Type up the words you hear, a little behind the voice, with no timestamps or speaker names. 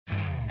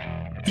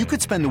You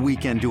could spend the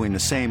weekend doing the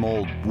same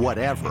old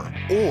whatever,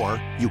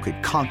 or you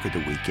could conquer the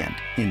weekend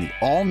in the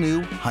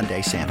all-new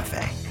Hyundai Santa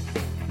Fe.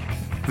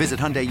 Visit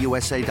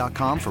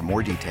HyundaiUSA.com for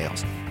more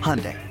details.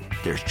 Hyundai,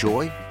 there's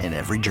joy in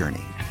every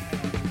journey.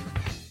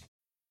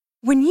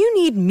 When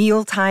you need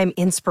mealtime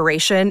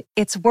inspiration,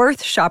 it's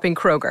worth shopping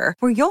Kroger,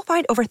 where you'll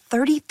find over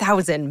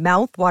 30,000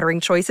 mouth-watering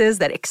choices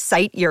that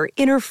excite your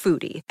inner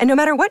foodie. And no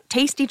matter what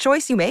tasty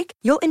choice you make,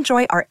 you'll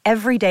enjoy our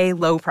everyday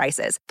low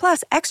prices,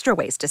 plus extra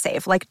ways to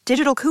save, like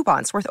digital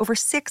coupons worth over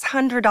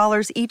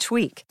 $600 each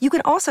week. You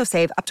can also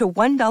save up to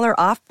 $1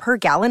 off per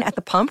gallon at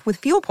the pump with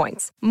fuel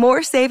points.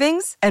 More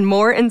savings and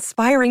more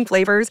inspiring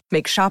flavors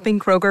make shopping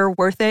Kroger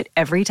worth it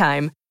every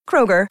time.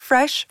 Kroger,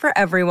 fresh for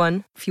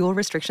everyone. Fuel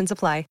restrictions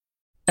apply.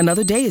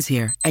 Another day is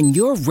here, and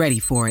you're ready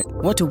for it.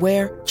 What to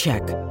wear?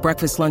 Check.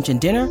 Breakfast, lunch, and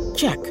dinner?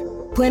 Check.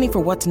 Planning for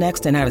what's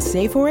next and how to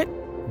save for it?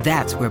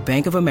 That's where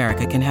Bank of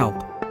America can help.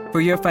 For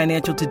your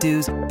financial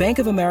to-dos, Bank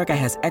of America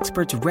has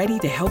experts ready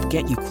to help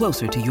get you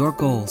closer to your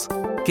goals.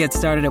 Get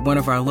started at one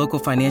of our local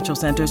financial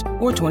centers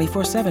or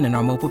 24/7 in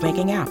our mobile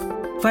banking app.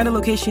 Find a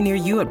location near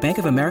you at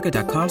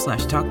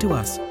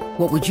bankofamerica.com/talktous.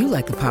 What would you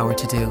like the power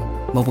to do?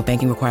 Mobile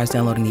banking requires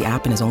downloading the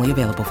app and is only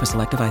available for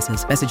select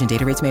devices. Message and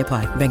data rates may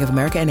apply. Bank of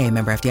America N.A.,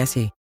 member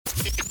FDIC.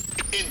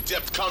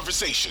 In-depth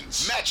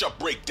conversations, matchup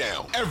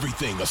breakdown,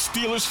 everything a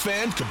Steelers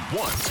fan could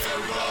want.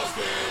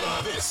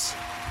 This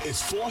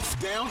is Fourth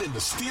Down in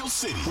the Steel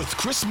City with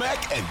Chris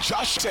Mack and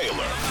Josh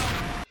Taylor.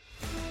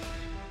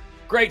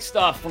 Great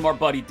stuff from our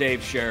buddy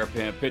Dave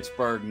Sherapan,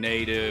 Pittsburgh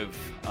native,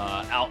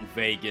 out in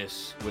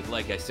Vegas with,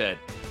 like I said,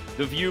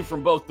 the view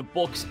from both the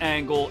Books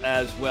angle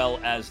as well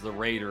as the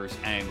Raiders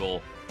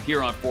angle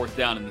here on Fourth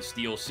Down in the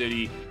Steel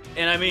City.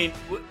 And I mean,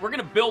 we're going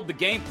to build the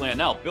game plan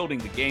now. Building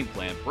the game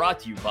plan brought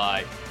to you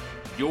by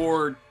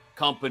your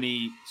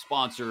company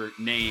sponsor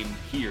name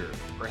here.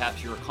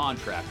 Perhaps you're a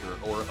contractor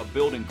or a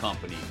building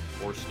company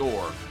or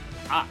store.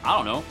 I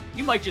don't know.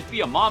 You might just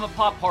be a mom and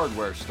pop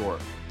hardware store.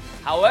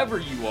 However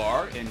you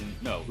are,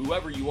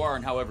 whoever you are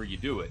and however you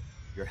do it,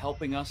 you're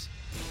helping us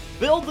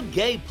build the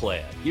game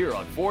plan here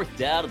on Fourth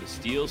Down in the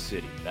Steel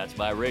City. That's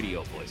my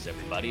radio voice,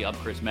 everybody. I'm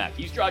Chris Mack.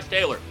 He's Josh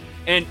Taylor.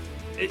 And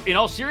in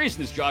all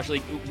seriousness, Josh,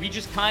 we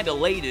just kind of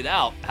laid it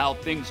out how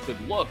things could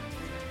look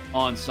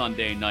on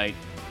Sunday night.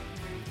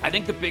 I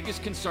think the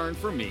biggest concern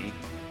for me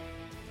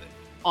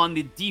on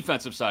the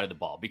defensive side of the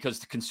ball, because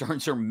the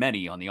concerns are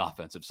many on the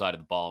offensive side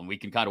of the ball, and we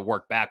can kind of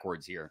work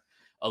backwards here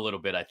a little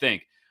bit, I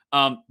think.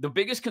 The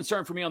biggest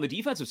concern for me on the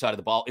defensive side of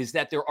the ball is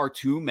that there are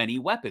too many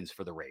weapons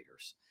for the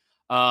Raiders.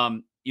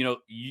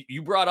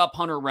 You brought up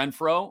Hunter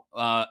Renfrow,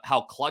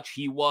 how clutch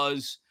he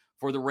was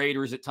for the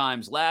Raiders at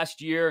times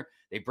last year.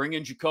 They bring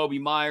in Jacoby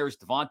Myers,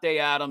 Devontae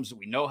Adams.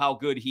 We know how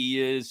good he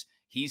is.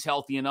 He's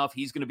healthy enough.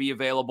 He's going to be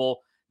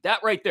available. That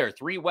right there,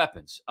 3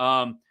 weapons.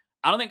 I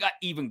don't think I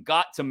even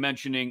got to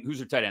mentioning who's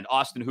their tight end,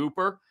 Austin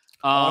Hooper.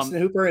 And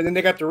then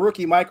they got the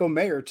rookie Michael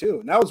Mayer too.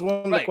 And that was one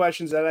of the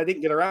questions that I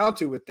didn't get around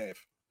to with Dave.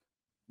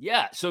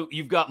 Yeah, so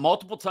you've got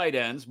multiple tight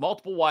ends,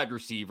 multiple wide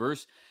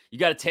receivers. You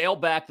got a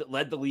tailback that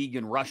led the league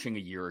in rushing a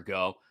year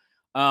ago.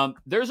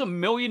 There's a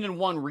million and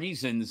one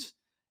reasons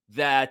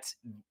that,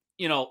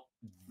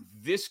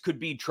 this could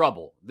be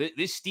trouble.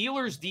 This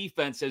Steelers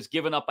defense has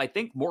given up, I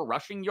think, more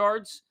rushing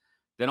yards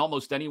than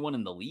almost anyone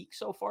in the league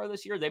so far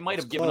this year. They might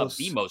have given up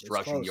the most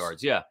rushing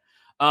yards. Yeah.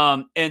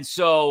 And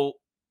so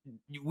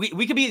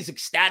we could be as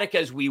ecstatic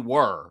as we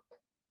were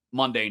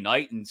Monday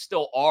night and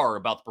still are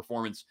about the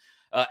performance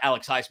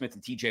Alex Highsmith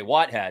and TJ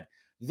Watt had.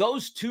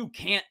 Those two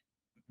can't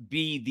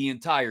be the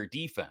entire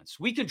defense.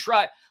 We can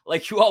try,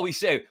 like you always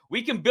say,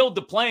 we can build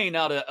the plane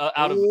out of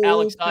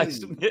Alex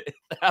Highsmith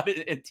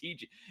and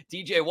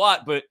TJ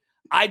Watt, but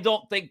I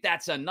don't think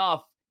that's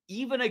enough,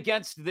 even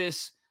against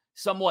this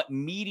somewhat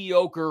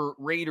mediocre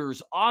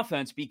Raiders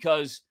offense,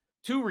 because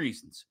 2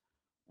 reasons.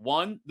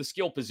 1, the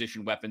skill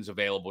position weapons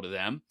available to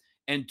them.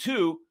 And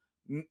 2,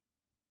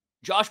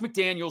 Josh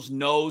McDaniels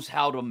knows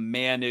how to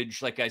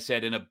manage, like I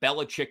said, in a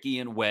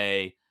Belichickian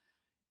way,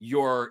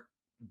 your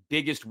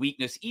biggest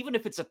weakness. Even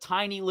if it's a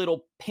tiny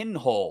little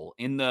pinhole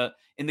in the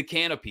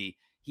canopy,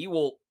 he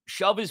will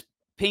shove his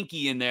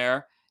pinky in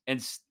there,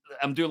 and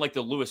I'm doing like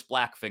the Lewis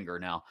Black finger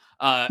now.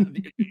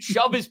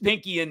 Shove his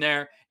pinky in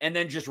there and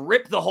then just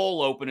rip the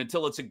hole open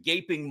until it's a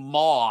gaping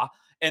maw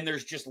and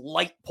there's just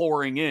light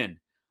pouring in.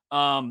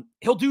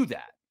 He'll do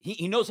that.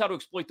 He knows how to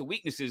exploit the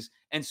weaknesses.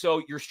 And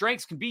so your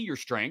strengths can be your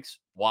strengths,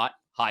 Watt,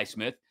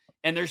 Highsmith,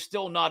 and there's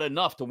still not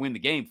enough to win the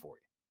game for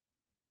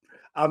you.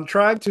 I'm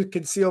trying to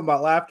conceal my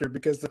laughter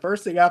because the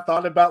first thing I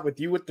thought about with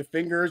you with the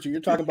fingers, you're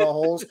talking about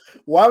holes.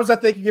 Why was I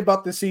thinking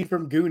about the scene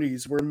from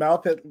Goonies where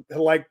Mouth had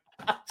like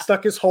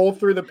stuck his hole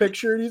through the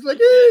picture and he's like,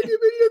 hey, give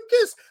me your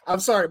kiss. I'm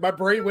sorry. My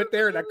brain went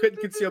there and I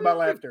couldn't conceal my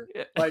laughter.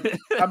 Like,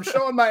 I'm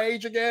showing my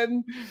age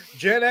again.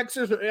 Gen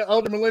Xers,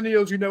 elder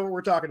millennials, you know what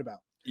we're talking about.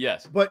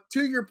 Yes. But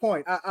to your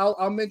point,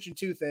 I'll mention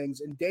 2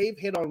 things, and Dave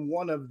hit on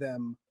one of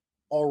them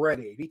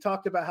already. He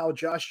talked about how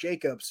Josh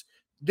Jacobs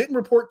didn't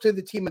report to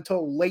the team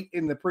until late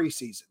in the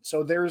preseason.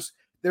 So there's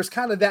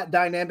kind of that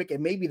dynamic,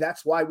 and maybe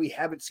that's why we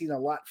haven't seen a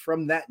lot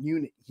from that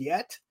unit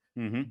yet.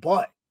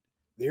 But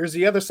there's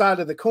the other side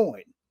of the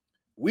coin.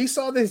 We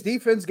saw this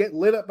defense get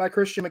lit up by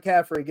Christian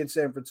McCaffrey against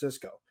San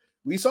Francisco.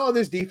 We saw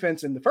this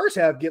defense in the first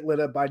half get lit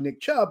up by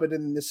Nick Chubb, and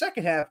in the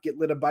second half get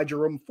lit up by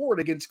Jerome Ford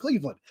against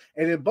Cleveland.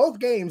 And in both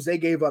games, they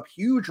gave up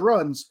huge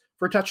runs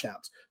for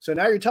touchdowns. So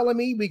now you're telling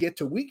me we get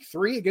to week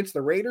 3 against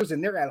the Raiders,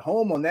 and they're at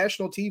home on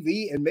national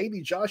TV, and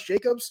maybe Josh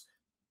Jacobs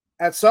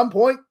at some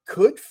point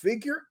could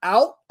figure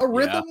out a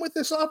rhythm with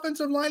this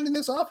offensive line and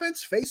this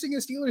offense facing a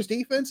Steelers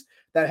defense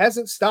that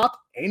hasn't stopped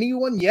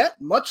anyone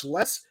yet, much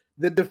less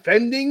the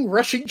defending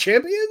rushing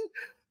champion?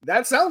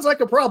 That sounds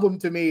like a problem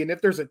to me. And if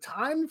there's a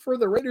time for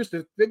the Raiders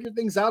to figure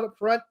things out up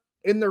front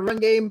in the run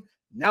game,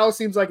 now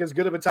seems like as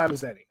good of a time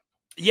as any.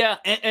 Yeah,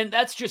 and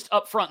that's just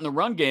up front in the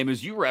run game,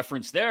 as you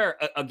referenced there.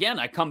 Again,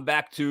 I come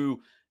back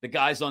to the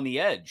guys on the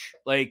edge,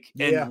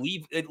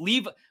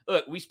 leave.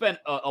 Look, we spent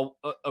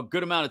a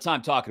good amount of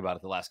time talking about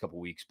it the last couple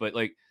of weeks, but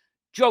like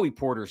Joey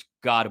Porter's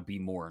got to be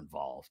more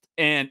involved.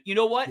 And you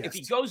know what? Yes. If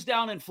he goes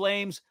down in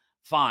flames,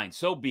 fine,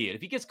 so be it.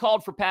 If he gets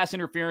called for pass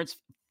interference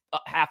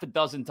half a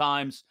dozen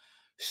times,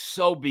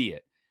 so be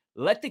it.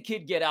 Let the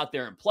kid get out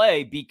there and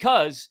play,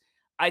 because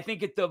I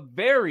think at the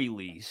very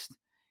least,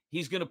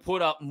 he's going to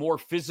put up more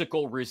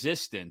physical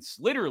resistance,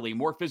 literally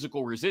more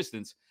physical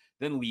resistance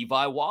than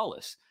Levi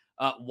Wallace.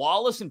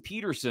 Wallace and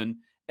Peterson,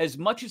 as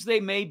much as they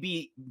may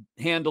be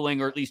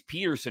handling, or at least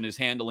Peterson is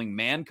handling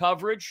man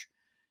coverage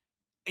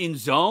in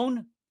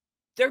zone,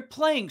 they're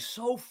playing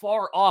so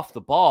far off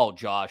the ball,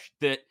 Josh,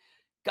 that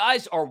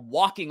guys are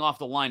walking off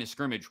the line of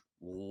scrimmage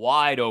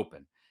wide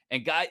open.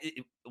 And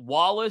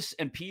Wallace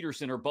and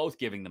Peterson are both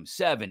giving them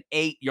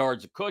 7-8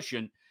 yards of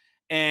cushion.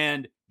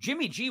 And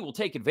Jimmy G will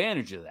take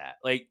advantage of that.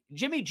 Like,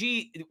 Jimmy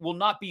G will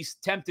not be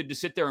tempted to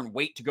sit there and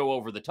wait to go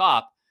over the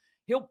top.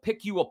 He'll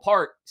pick you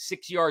apart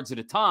 6 yards at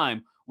a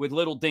time with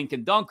little dink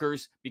and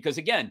dunkers, because,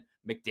 again,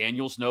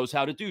 McDaniels knows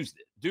how to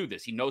do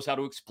this. He knows how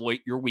to exploit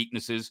your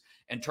weaknesses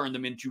and turn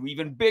them into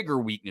even bigger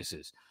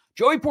weaknesses.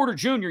 Joey Porter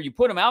Jr., you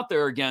put him out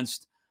there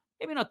against,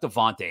 maybe not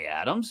Devontae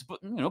Adams, but,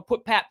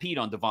 put Pat Pete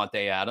on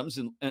Devontae Adams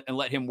and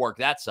let him work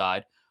that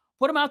side.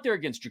 Put him out there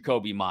against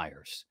Jacoby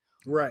Myers.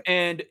 Right.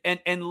 And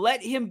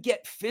let him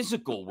get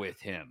physical with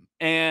him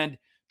and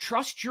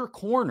trust your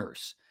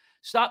corners.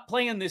 Stop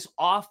playing this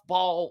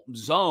off-ball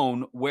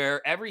zone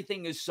where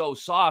everything is so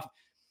soft.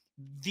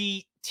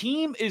 The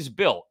team is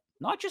built,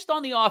 not just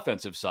on the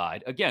offensive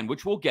side, again,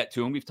 which we'll get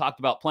to, and we've talked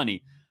about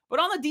plenty, but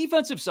on the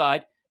defensive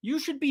side, you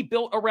should be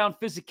built around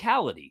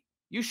physicality.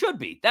 You should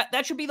be.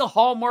 That should be the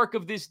hallmark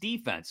of this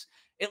defense.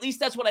 At least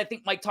that's what I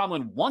think Mike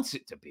Tomlin wants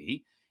it to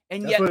be.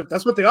 And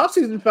that's what the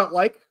offseason felt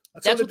like.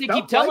 That's what they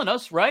keep telling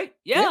us, right?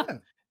 Yeah.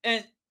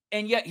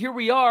 And yet here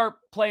we are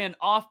playing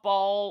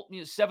off-ball,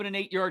 7 and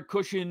 8 yard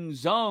cushion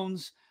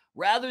zones,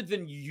 rather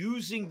than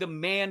using the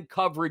man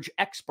coverage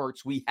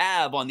experts we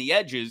have on the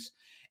edges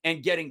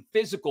and getting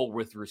physical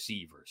with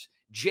receivers,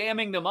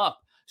 jamming them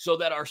up so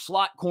that our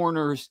slot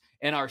corners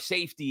and our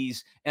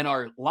safeties and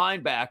our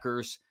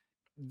linebackers,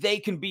 they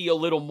can be a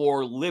little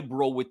more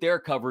liberal with their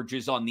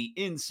coverages on the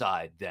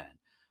inside then.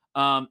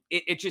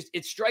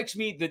 It strikes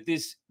me that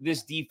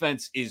this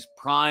defense is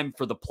primed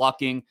for the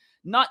plucking,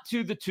 not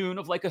to the tune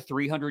of like a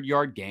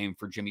 300-yard game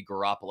for Jimmy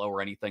Garoppolo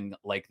or anything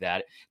like that.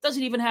 It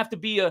doesn't even have to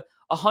be a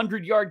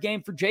 100-yard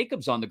game for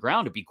Jacobs on the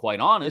ground, to be quite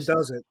honest. It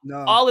doesn't,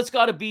 no. All it's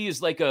got to be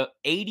is like a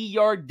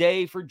 80-yard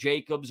day for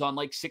Jacobs on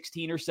like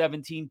 16 or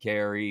 17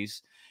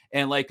 carries,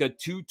 and like a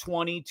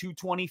 220,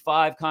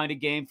 225 kind of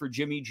game for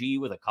Jimmy G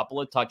with a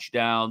couple of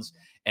touchdowns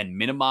and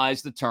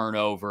minimize the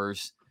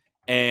turnovers.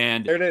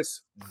 And there it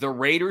is. The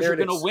Raiders are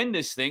going to win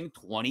this thing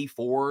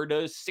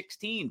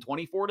 24-16,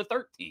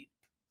 24-13.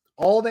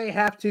 All they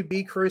have to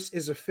be, Chris,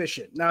 is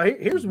efficient. Now,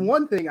 here's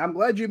one thing. I'm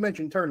glad you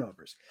mentioned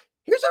turnovers.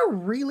 Here's a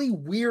really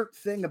weird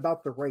thing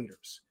about the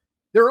Raiders.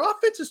 Their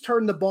offense has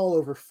turned the ball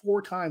over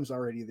 4 times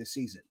already this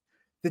season.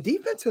 The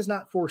defense has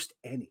not forced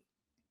any.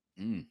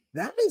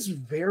 That is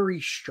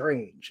very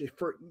strange.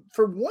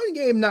 For one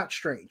game, not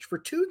strange. For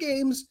 2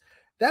 games,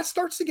 that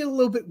starts to get a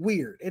little bit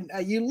weird. And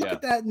you look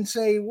at that and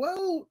say,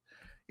 well,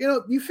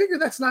 you figure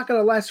that's not going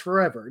to last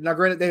forever. Now,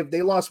 granted,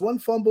 they lost 1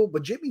 fumble,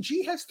 but Jimmy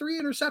G has 3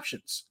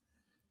 interceptions.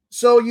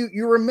 So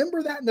you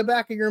remember that in the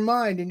back of your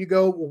mind, and you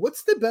go, well,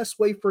 what's the best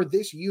way for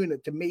this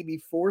unit to maybe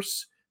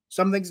force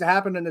some things to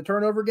happen in the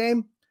turnover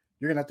game?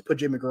 You're going to have to put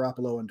Jimmy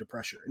Garoppolo under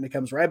pressure. And it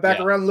comes right back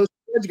around to those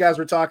edge guys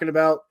we're talking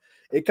about.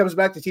 It comes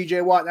back to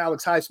TJ Watt and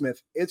Alex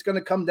Highsmith. It's going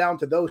to come down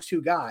to those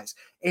 2 guys.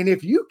 And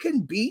if you can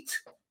beat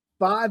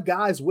 5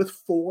 guys with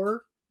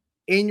 4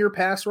 in your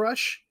pass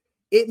rush,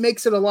 it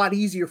makes it a lot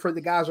easier for the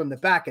guys on the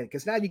back end,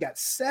 because now you got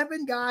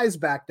 7 guys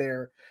back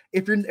there.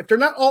 If they're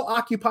not all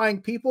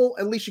occupying people,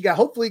 at least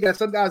hopefully you got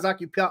some guys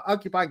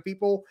occupying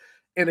people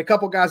and a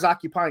couple guys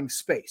occupying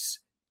space,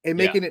 and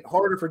making it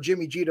harder for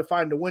Jimmy G to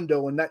find a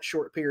window in that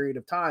short period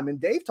of time. And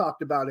Dave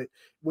talked about it.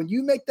 When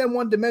you make them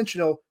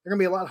one-dimensional, they're going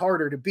to be a lot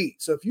harder to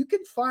beat. So if you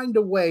can find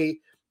a way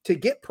to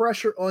get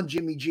pressure on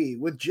Jimmy G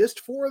with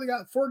just four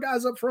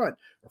guys up front.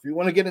 If you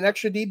want to get an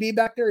extra DB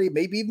back there,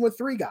 maybe even with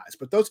 3 guys,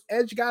 but those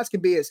edge guys can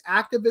be as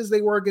active as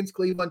they were against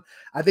Cleveland.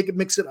 I think it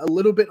makes it a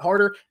little bit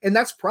harder, and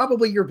that's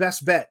probably your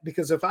best bet,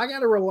 because if I got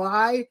to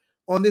rely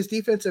on this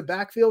defensive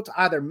backfield to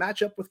either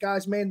match up with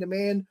guys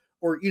man-to-man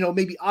or,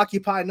 maybe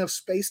occupy enough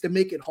space to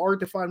make it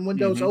hard to find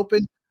windows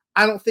open,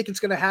 I don't think it's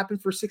going to happen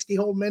for 60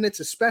 whole minutes,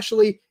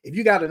 especially if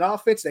you got an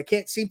offense that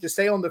can't seem to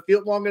stay on the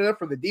field long enough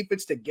for the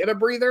defense to get a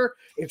breather.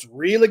 It's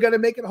really going to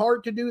make it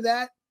hard to do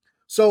that.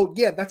 So,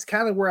 yeah, that's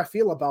kind of where I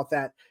feel about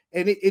that.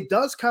 And it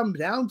does come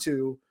down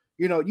to,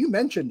 you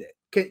mentioned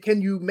it.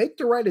 Can you make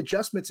the right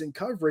adjustments in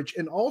coverage?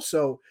 And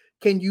also,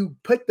 can you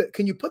put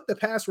the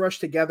pass rush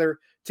together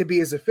to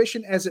be as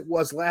efficient as it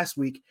was last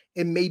week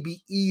and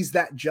maybe ease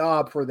that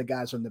job for the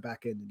guys on the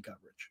back end in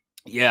coverage?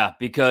 Yeah,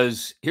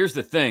 because here's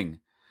the thing.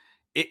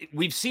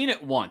 We've seen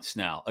it once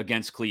now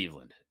against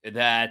Cleveland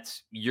that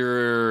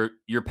your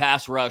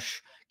pass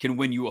rush can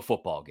win you a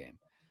football game.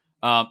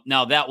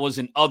 Now, that was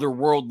an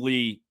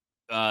otherworldly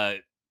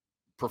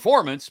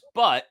performance,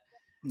 but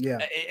yeah,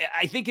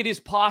 I think it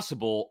is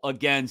possible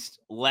against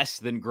less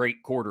than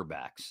great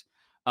quarterbacks.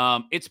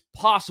 It's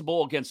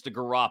possible against a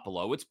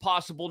Garoppolo. It's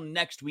possible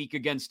next week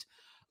against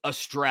a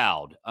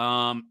Stroud.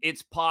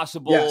 It's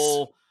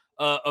possible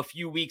a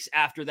few weeks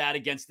after that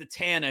against the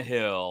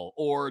Tannehill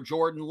or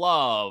Jordan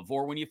Love,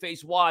 or when you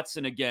face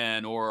Watson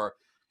again, or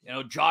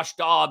Josh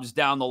Dobbs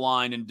down the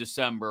line in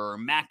December, or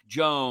Mac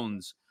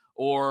Jones,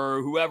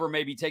 or whoever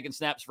may be taking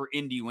snaps for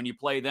Indy when you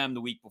play them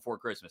the week before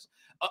Christmas.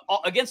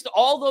 Against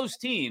all those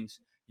teams,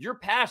 your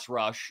pass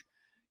rush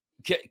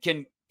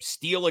can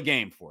steal a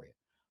game for you.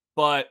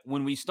 But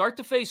when we start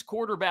to face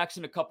quarterbacks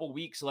in a couple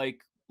weeks like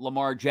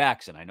Lamar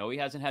Jackson, I know he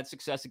hasn't had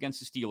success against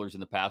the Steelers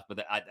in the past,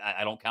 but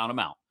I don't count him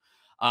out.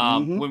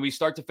 When we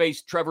start to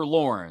face Trevor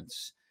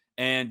Lawrence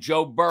and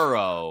Joe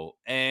Burrow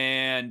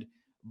and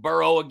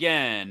Burrow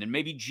again, and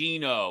maybe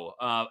Geno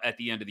at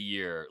the end of the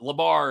year,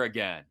 Lamar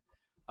again.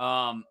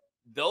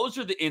 Those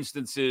are the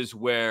instances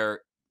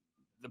where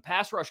the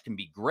pass rush can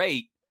be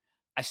great.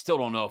 I still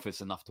don't know if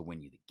it's enough to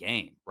win you the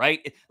game,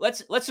 right?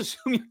 Let's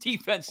assume your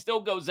defense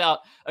still goes out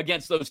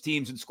against those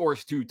teams and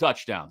scores 2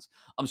 touchdowns.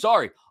 I'm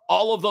sorry.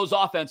 All of those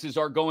offenses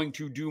are going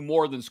to do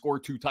more than score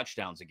 2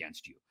 touchdowns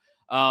against you.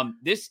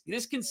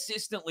 This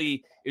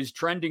consistently is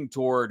trending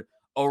toward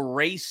a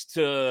race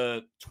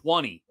to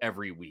 20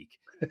 every week.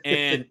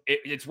 And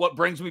it's what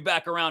brings me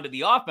back around to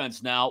the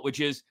offense now, which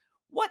is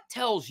what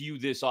tells you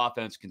this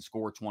offense can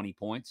score 20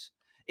 points?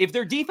 If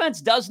their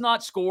defense does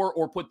not score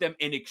or put them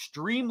in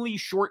extremely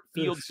short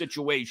field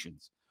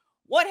situations,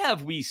 what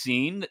have we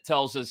seen that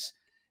tells us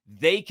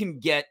they can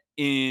get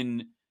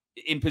in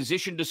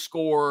position to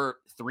score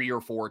 3 or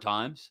 4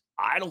 times?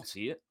 I don't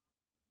see it.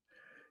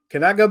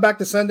 Can I go back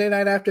to Sunday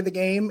night after the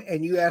game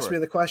and you asked me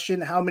the question,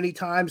 how many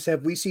times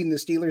have we seen the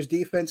Steelers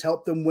defense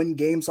help them win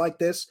games like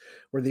this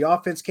where the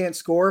offense can't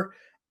score?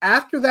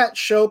 After that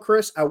show,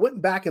 Chris, I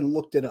went back and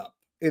looked it up.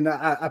 And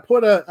I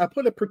put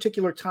a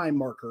particular time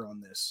marker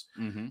on this.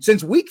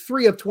 Since week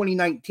 3 of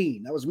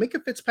 2019, that was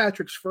Minkah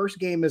Fitzpatrick's first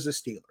game as a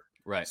Steeler.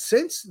 Right.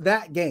 Since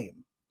that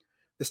game,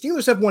 the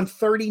Steelers have won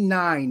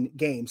 39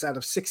 games out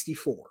of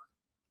 64.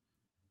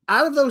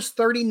 Out of those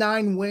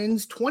 39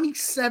 wins,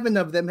 27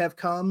 of them have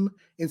come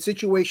in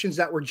situations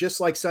that were just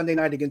like Sunday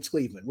night against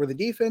Cleveland, where the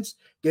defense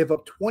gave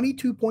up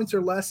 22 points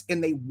or less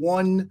and they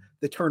won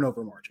the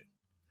turnover margin.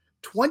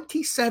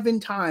 27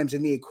 times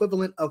in the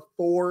equivalent of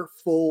 4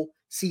 full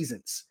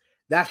seasons.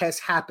 That has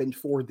happened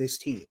for this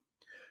team,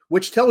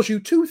 which tells you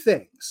 2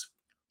 things.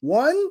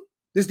 One,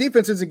 this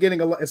defense isn't getting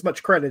as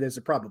much credit as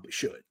it probably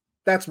should.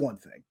 That's one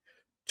thing.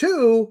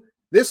 2,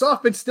 this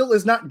offense still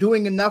is not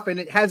doing enough, and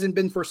it hasn't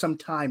been for some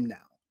time now.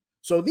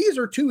 So these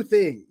are 2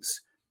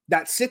 things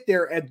that sit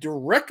there at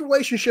direct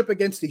relationship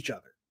against each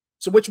other.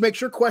 So which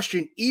makes your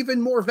question even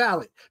more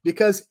valid,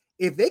 because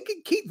if they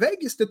can keep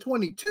Vegas to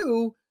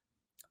 22,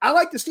 I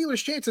like the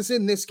Steelers' chances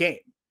in this game.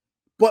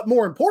 But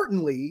more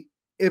importantly,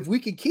 if we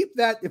can keep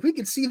that, if we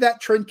can see that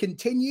trend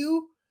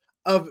continue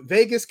of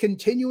Vegas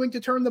continuing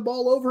to turn the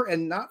ball over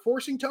and not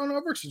forcing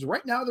turnovers, because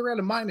right now they're at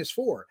a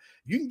 -4.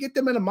 You can get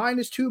them at a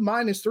 -2,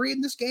 -3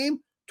 in this game.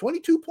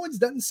 22 points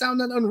doesn't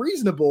sound that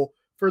unreasonable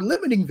for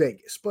limiting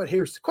Vegas. But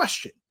here's the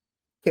question.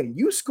 Can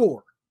you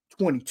score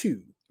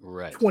 22,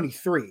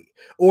 23?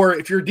 Or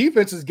if your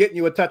defense is getting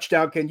you a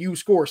touchdown, can you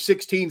score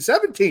 16,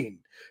 17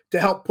 to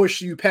help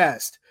push you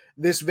past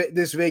this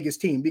Vegas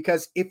team?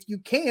 Because if you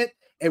can't,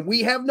 and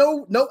we have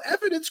no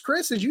evidence,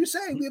 Chris, as you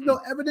say, we have no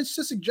evidence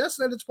to suggest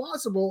that it's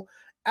possible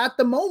at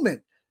the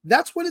moment.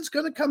 That's what it's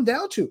going to come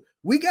down to.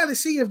 We got to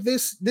see if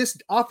this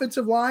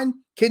offensive line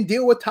can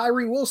deal with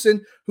Tyree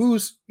Wilson,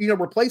 who's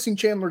replacing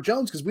Chandler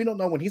Jones, because we don't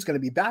know when he's going to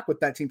be back with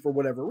that team for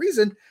whatever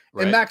reason,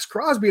 and Max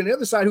Crosby on the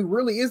other side, who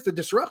really is the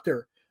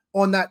disruptor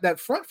on that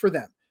front for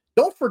them.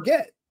 Don't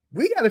forget,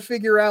 we got to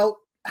figure out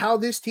how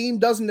this team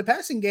does in the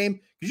passing game,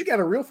 because you got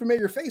a real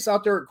familiar face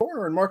out there at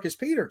corner in Marcus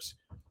Peters.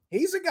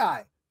 He's a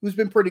guy who's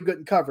been pretty good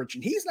in coverage,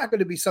 and he's not going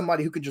to be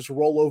somebody who can just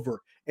roll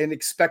over and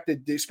expect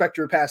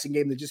your passing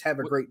game to just have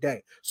a great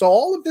day. So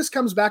all of this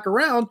comes back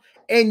around,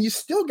 and you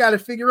still got to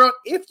figure out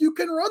if you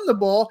can run the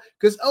ball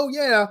because,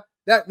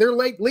 that their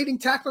leading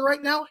tackler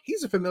right now,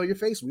 he's a familiar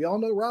face. We all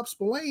know Rob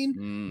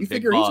Spillane. You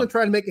figure he's going to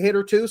try to make a hit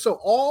or two. So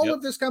all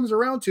of this comes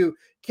around to,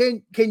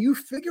 can you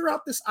figure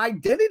out this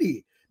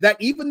identity that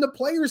even the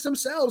players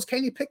themselves,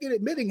 Kenny Pickett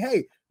admitting,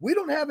 hey, we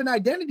don't have an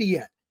identity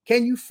yet.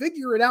 Can you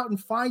figure it out and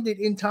find it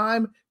in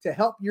time to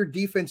help your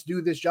defense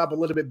do this job a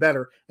little bit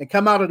better and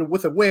come out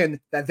with a win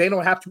that they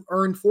don't have to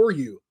earn for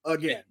you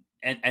again?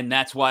 And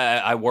that's why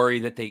I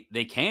worry that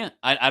they can't.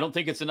 I don't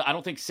think I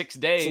don't think 6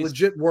 days it's a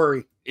legit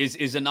worry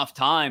is enough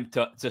time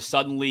to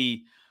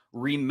suddenly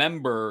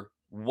remember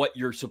what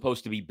you're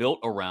supposed to be built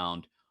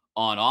around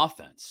on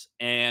offense.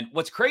 And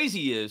what's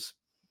crazy is,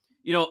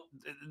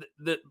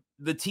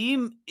 the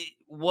team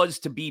was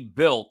to be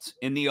built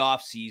in the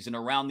offseason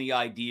around the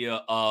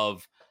idea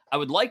of, I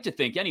would like to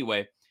think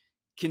anyway,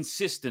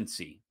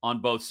 consistency on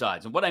both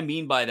sides. And what I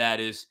mean by that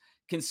is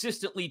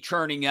consistently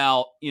churning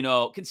out,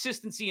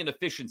 consistency and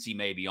efficiency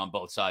maybe on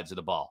both sides of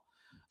the ball.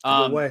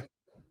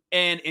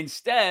 And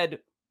instead,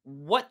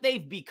 what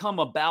they've become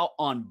about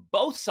on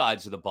both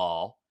sides of the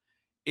ball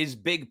is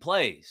big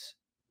plays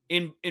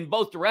in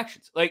both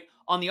directions. Like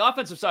on the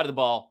offensive side of the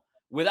ball,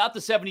 without the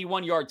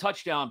 71-yard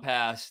touchdown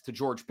pass to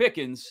George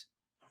Pickens,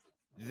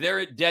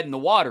 they're dead in the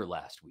water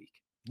last week.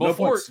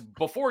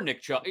 Before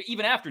Nick Chubb,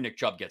 even after Nick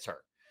Chubb gets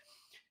hurt.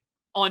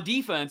 On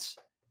defense,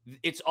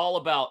 it's all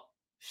about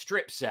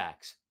strip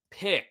sacks,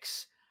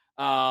 picks,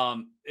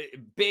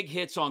 big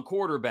hits on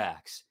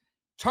quarterbacks,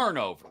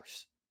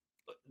 turnovers.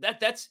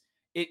 That's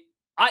it.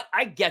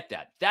 I get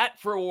that. That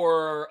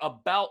for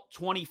about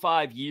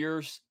 25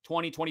 years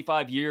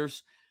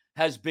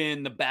has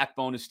been the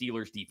backbone of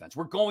Steelers defense.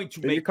 We're going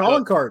to make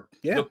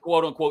the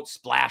quote unquote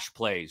splash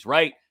plays,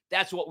 right?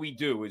 That's what we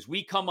do is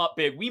we come up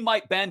big. We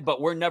might bend, but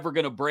we're never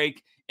going to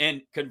break.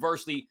 And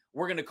conversely,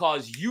 we're going to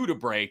cause you to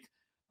break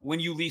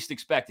when you least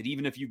expect it,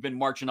 even if you've been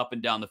marching up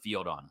and down the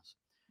field on us.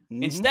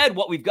 Mm-hmm. Instead,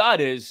 what we've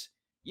got is,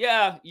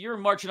 you're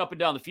marching up and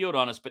down the field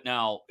on us, but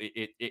now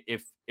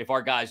if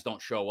our guys don't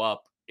show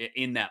up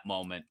in that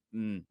moment,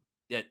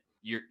 that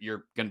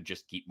you're going to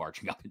just keep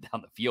marching up and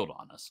down the field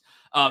on us.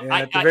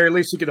 At the very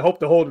least, you can hope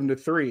to hold them to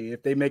 3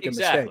 if they make a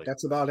mistake.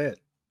 That's about it.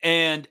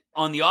 And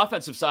on the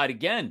offensive side,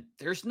 again,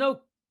 there's no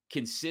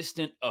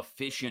consistent,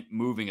 efficient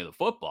moving of the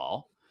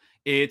football.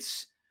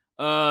 It's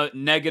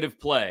negative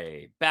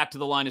play, back to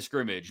the line of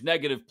scrimmage,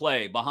 negative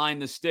play,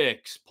 behind the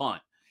sticks,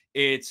 punt.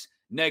 It's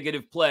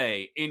negative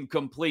play,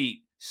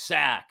 incomplete,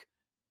 sack,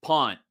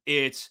 punt.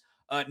 It's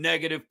a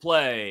negative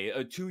play,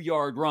 a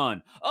 2-yard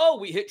run. Oh,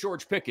 we hit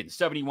George Pickens,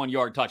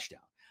 71-yard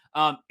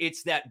touchdown.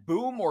 It's that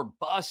boom or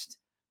bust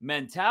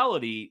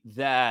mentality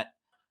that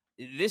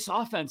this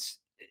offense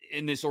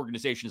in this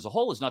organization as a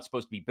whole is not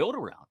supposed to be built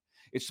around.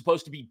 It's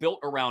supposed to be built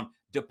around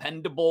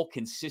dependable,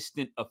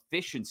 consistent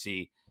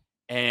efficiency.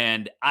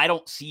 And I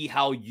don't see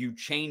how you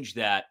change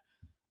that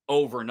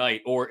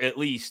overnight, or at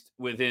least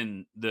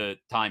within the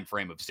time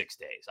frame of 6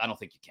 days. I don't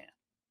think you can.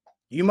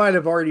 You might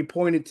have already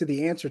pointed to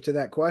the answer to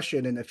that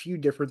question in a few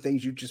different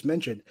things you just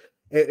mentioned.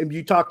 And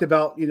you talked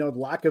about,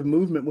 lack of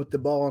movement with the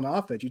ball on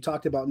offense. You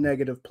talked about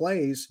negative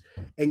plays,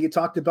 and you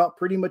talked about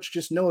pretty much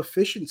just no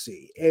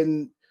efficiency.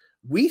 And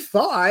we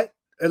thought,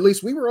 at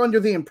least we were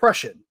under the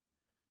impression,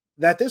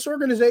 that this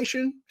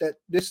organization, that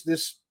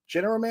this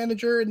general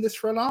manager and this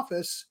front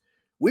office,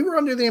 we were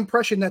under the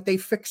impression that they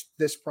fixed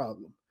this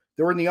problem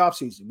during the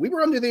offseason. We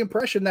were under the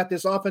impression that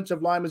this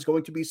offensive line was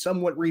going to be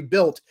somewhat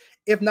rebuilt,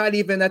 if not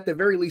even at the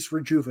very least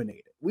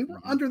rejuvenated. We were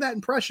under that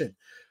impression.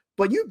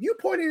 But you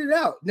pointed it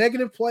out.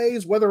 Negative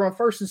plays, whether on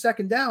first and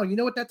second down, you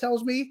know what that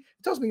tells me?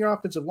 It tells me your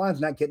offensive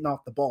line's not getting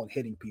off the ball and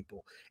hitting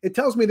people. It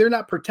tells me they're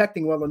not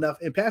protecting well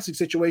enough in passing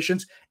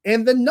situations.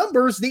 And the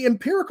numbers, the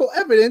empirical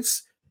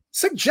evidence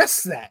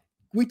suggests that.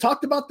 We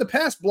talked about the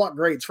pass block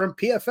grades from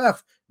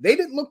PFF. They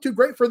didn't look too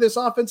great for this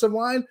offensive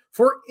line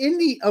for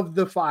any of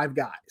the 5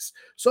 guys.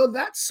 So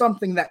that's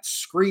something that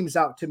screams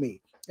out to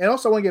me. And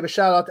also I want to give a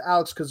shout out to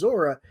Alex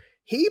Kozora.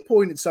 He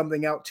pointed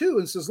something out too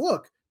and says,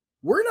 look,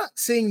 we're not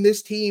seeing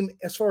this team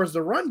as far as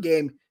the run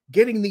game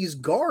getting these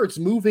guards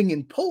moving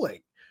and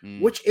pulling,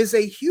 which is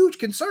a huge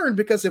concern,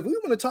 because if we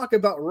want to talk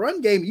about run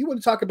game, you want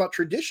to talk about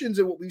traditions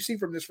and what we've seen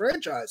from this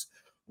franchise.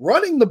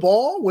 Running the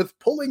ball with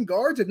pulling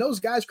guards and those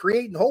guys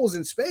creating holes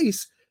in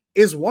space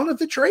is one of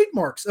the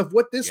trademarks of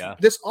what this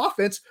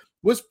offense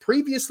was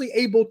previously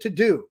able to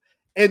do.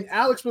 And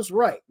Alex was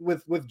right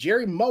with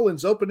Jerry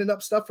Mullins opening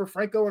up stuff for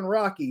Franco and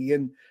Rocky,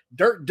 and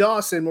Dirk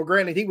Dawson. Well,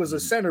 granted, he was a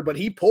center, but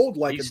he pulled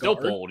like a guard. He still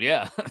pulled,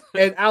 yeah.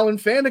 And Alan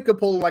Faneca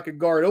pulled like a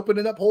guard,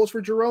 opening up holes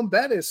for Jerome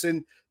Bettis,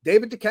 and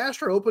David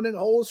DeCastro opening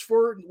holes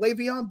for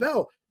Le'Veon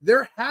Bell.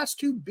 There has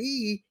to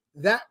be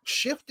that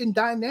shift in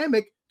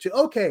dynamic to,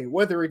 okay,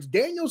 whether it's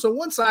Daniels on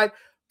one side,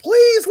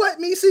 please let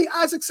me see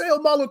Isaac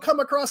Seumalo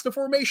come across the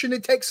formation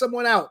and take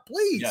someone out.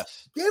 Please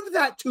give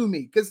that to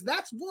me, because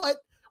that's what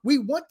we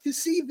want to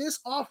see this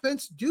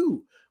offense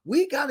do.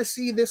 We got to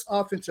see this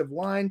offensive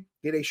line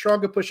get a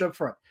stronger push up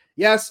front.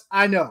 Yes,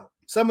 I know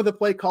some of the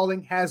play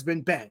calling has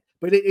been bad,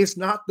 but it is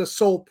not the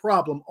sole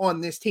problem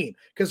on this team.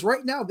 Because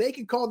right now they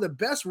can call the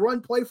best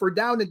run play for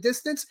down and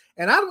distance,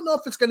 and I don't know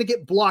if it's going to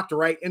get blocked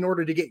right in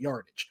order to get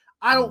yardage.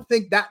 I don't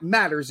think that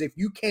matters if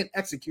you can't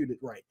execute it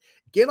right.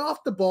 Get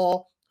off the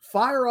ball,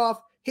 fire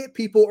off, hit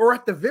people, or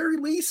at the very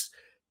least,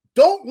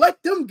 don't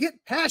let them get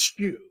past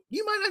you.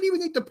 You might not even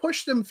need to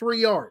push them 3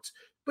 yards,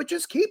 but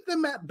just keep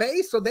them at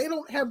bay so they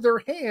don't have their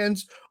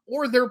hands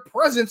or their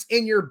presence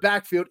in your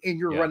backfield in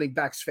your running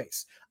back's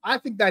face. I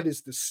think that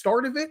is the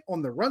start of it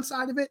on the run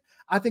side of it.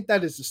 I think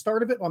that is the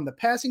start of it on the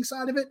passing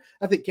side of it.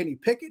 I think Kenny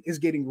Pickett is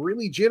getting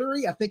really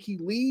jittery. I think he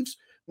leaves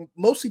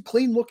mostly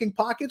clean-looking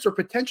pockets or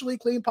potentially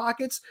clean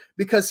pockets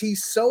because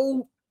he's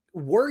so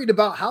worried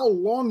about how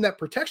long that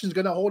protection is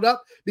going to hold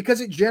up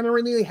because it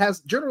generally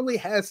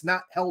has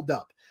not held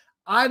up.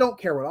 I don't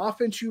care what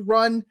offense you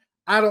run.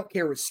 I don't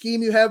care what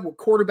scheme you have, what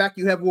quarterback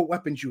you have, what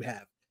weapons you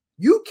have.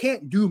 You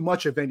can't do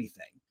much of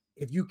anything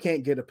if you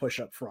can't get a push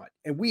up front.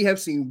 And we have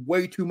seen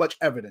way too much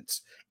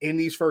evidence in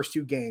these first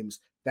 2 games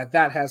that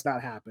has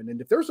not happened.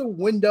 And if there's a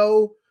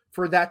window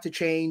for that to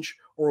change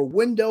or a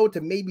window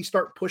to maybe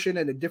start pushing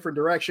in a different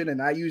direction,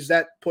 and I use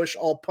that push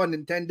all pun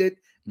intended,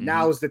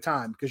 now is the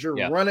time because you're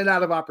running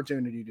out of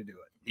opportunity to do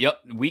it. Yep.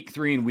 Week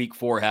 3 and week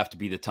 4 have to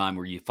be the time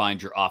where you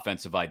find your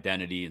offensive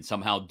identity and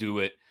somehow do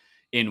it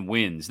in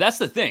wins. That's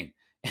the thing.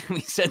 And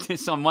we said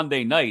this on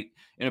Monday night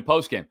in a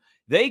postgame.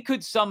 They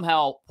could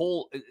somehow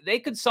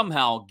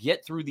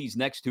get through these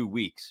next 2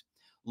 weeks,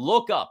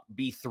 look up,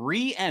 be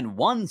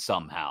 3-1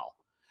 somehow,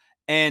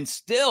 and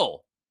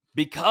still,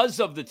 because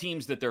of the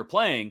teams that they're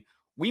playing,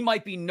 we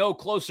might be no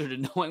closer to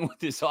knowing what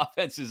this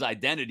offense's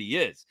identity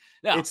is.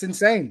 Now, it's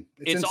insane.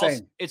 It's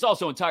insane. It's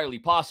also entirely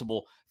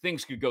possible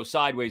things could go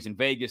sideways in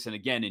Vegas and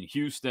again in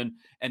Houston,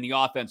 and the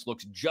offense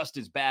looks just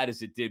as bad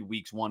as it did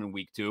weeks 1 and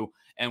week 2.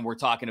 And we're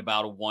talking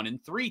about a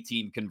 1-3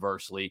 team,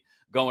 conversely,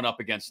 going up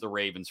against the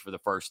Ravens for the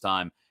first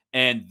time.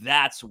 And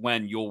that's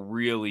when you'll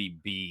really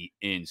be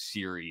in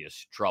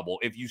serious trouble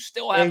if you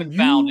still haven't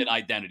found an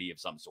identity of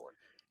some sort.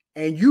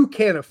 And you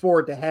can't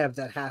afford to have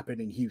that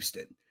happen in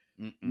Houston.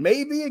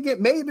 Maybe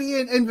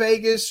in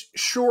Vegas,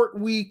 short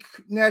week,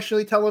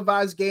 nationally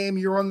televised game,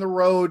 you're on the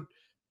road.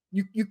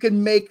 You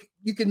can make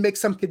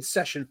some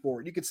concession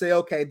for it. You could say,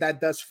 okay,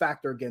 that does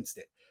factor against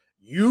it.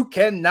 You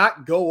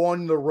cannot go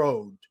on the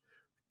road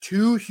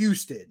to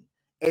Houston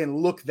and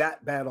look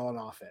that bad on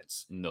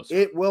offense. No, sir.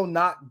 It will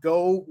not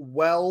go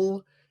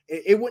well.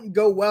 It wouldn't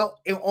go well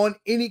on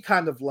any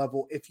kind of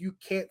level if you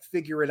can't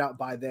figure it out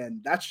by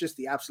then. That's just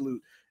the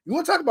absolute. You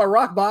want to talk about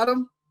rock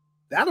bottom?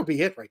 That'll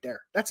be it right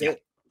there. That's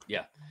it.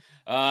 Yeah.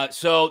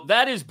 So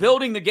that is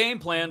Building the Game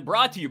Plan,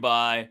 brought to you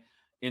by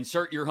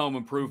Insert Your Home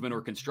Improvement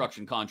or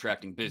Construction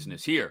Contracting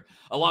Business here.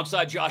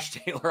 Alongside Josh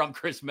Taylor, I'm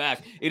Chris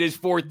Mack. It is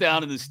 4th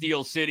down in the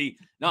Steel City.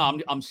 No,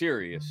 I'm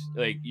serious.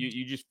 Like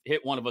you just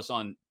hit one of us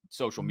on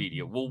social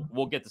media.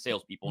 We'll get the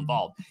salespeople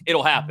involved.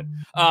 It'll happen.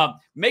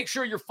 Make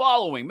sure you're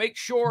following. Make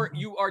sure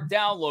you are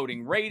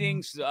downloading,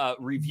 ratings,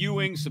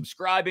 reviewing,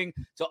 subscribing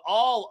to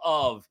all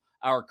of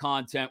our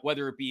content,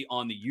 whether it be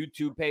on the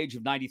YouTube page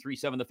of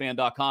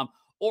 937thefan.com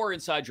or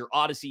inside your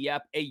Odyssey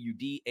app,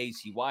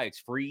 AUDACY. It's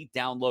free.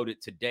 Download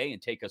it today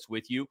and take us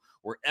with you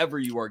wherever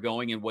you are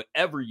going and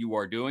whatever you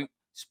are doing.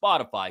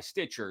 Spotify,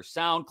 Stitcher,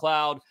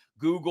 SoundCloud,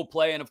 Google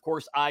Play, and of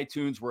course,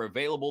 iTunes. We're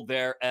available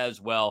there as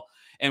well.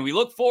 And we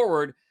look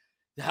forward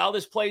to how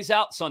this plays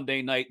out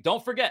Sunday night.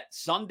 Don't forget,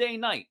 Sunday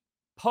night,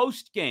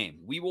 post-game,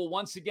 we will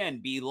once again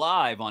be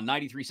live on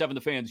 93.7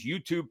 The Fan's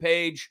YouTube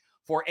page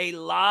for a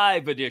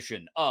live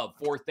edition of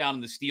 4th Down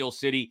in the Steel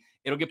City.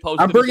 It'll get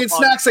posted. I'm bringing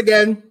snacks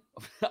again.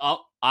 I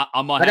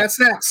got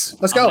snacks.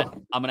 Let's go.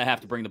 I'm going to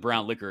have to bring the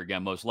brown liquor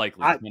again, most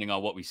likely, depending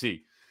on what we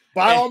see.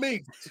 By all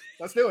means,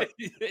 let's do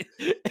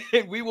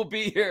it. We will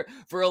be here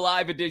for a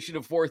live edition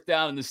of 4th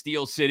Down in the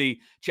Steel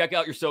City. Check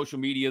out your social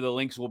media. The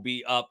links will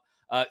be up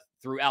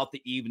throughout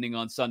the evening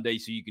on Sunday,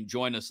 so you can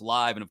join us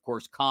live and, of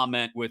course,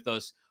 comment with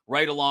us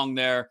right along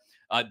there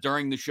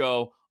during the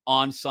show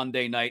on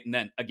Sunday night. And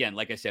then, again,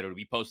 like I said, it'll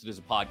be posted as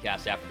a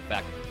podcast after the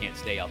fact if you can't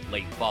stay up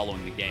late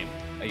following the game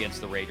against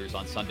the Raiders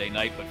on Sunday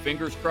night. But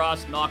fingers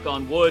crossed, knock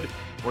on wood,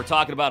 we're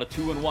talking about a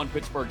 2-1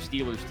 Pittsburgh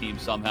Steelers team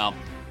somehow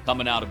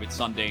coming out of it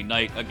Sunday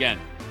night. Again,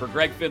 for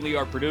Greg Finley,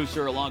 our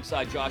producer,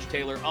 alongside Josh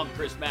Taylor, I'm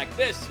Chris Mack.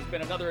 This has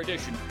been another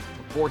edition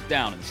of 4th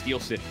Down in the Steel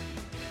City.